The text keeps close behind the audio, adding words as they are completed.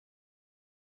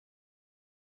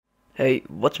Hey,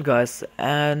 what's up guys?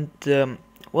 And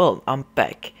well, I'm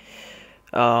back.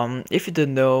 If you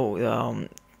didn't know,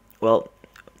 well,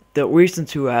 the reason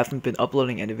to I haven't been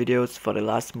uploading any videos for the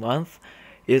last month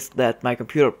is that my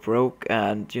computer broke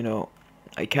and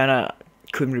I kind of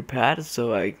couldn't repair it,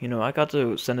 so I got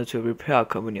to send it to a repair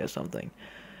company or something.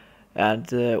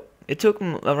 And it took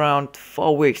them around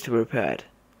 4 weeks to repair it.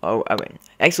 Oh, I mean,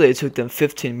 actually it took them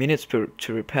 15 minutes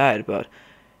to repair it, but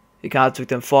it kind of took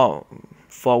them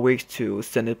four weeks to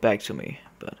send it back to me.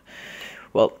 But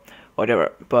well,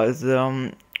 whatever. But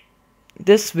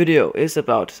this video is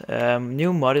about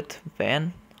new modded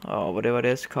van or whatever it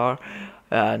is car,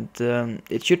 and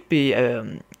it should be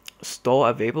store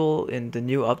available in the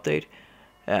new update.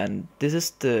 And this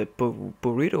is the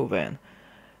Burrito van,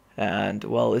 and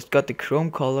well, it's got the chrome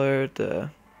color,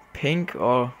 the pink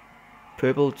or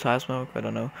purple tire smoke, I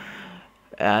don't know.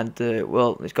 And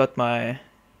well, it's got my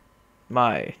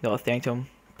Northampton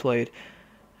plate,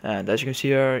 and as you can see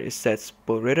here it says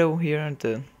Burrito here in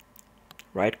the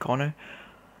right corner,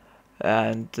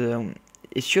 and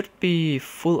it should be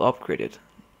full upgraded.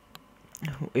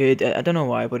 I don't know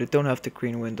why, but it don't have the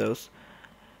green windows.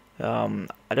 I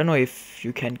don't know if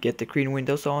you can get the green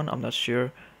windows on, I'm not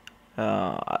sure.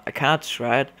 I cannot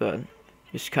try it, but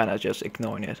just kinda just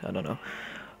ignoring it, I don't know.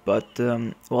 But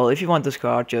well, if you want this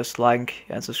car, just like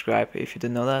and subscribe if you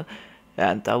didn't know that,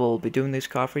 and I will be doing this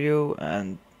car for you.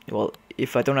 And well,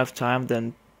 if I don't have time,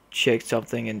 then check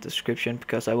something in the description,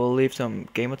 because I will leave some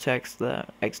gamer tags there,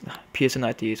 PSN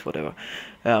IDs, whatever.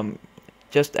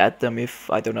 Just add them if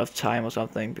I don't have time or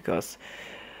something, because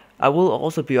I will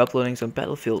also be uploading some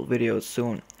Battlefield videos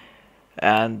soon.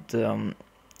 And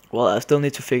well, I still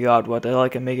need to figure out what I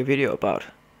can make a video about.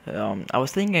 I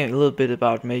was thinking a little bit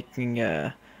about making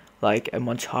like a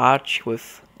montage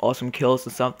with awesome kills or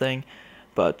something,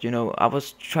 but I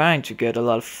was trying to get a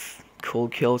lot of cool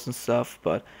kills and stuff,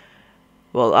 but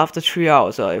well, after 3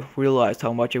 hours I realized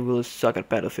how much I really suck at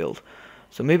Battlefield.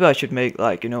 So maybe I should make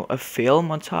like a fail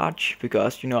montage,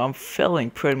 because I'm failing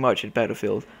pretty much at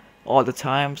Battlefield all the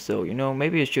time. So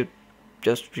maybe I should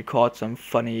just record some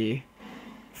funny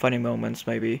moments,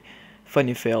 maybe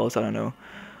funny fails, I don't know.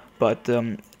 But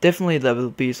definitely there will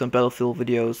be some Battlefield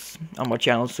videos on my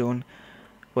channel soon,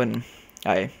 when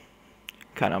I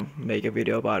kind of make a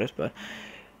video about it. But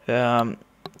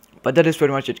that is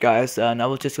pretty much it, guys. And I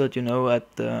will just let you know that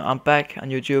I'm back on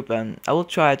YouTube, and I will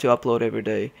try to upload every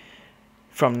day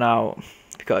from now,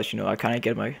 because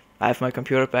I have my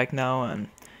computer back now, and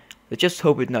I just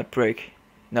hope it not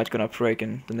gonna break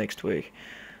in the next week.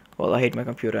 Well, I hate my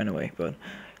computer anyway, but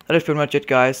that is pretty much it,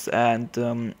 guys.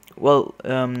 And well,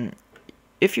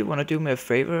 if you want to do me a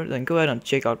favor, then go ahead and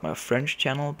check out my French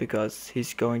channel, because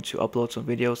he's going to upload some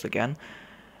videos again.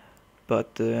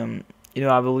 But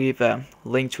I will leave a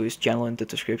link to his channel in the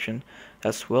description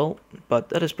as well. But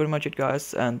that is pretty much it,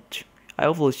 guys, and I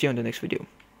hopefully see you in the next video.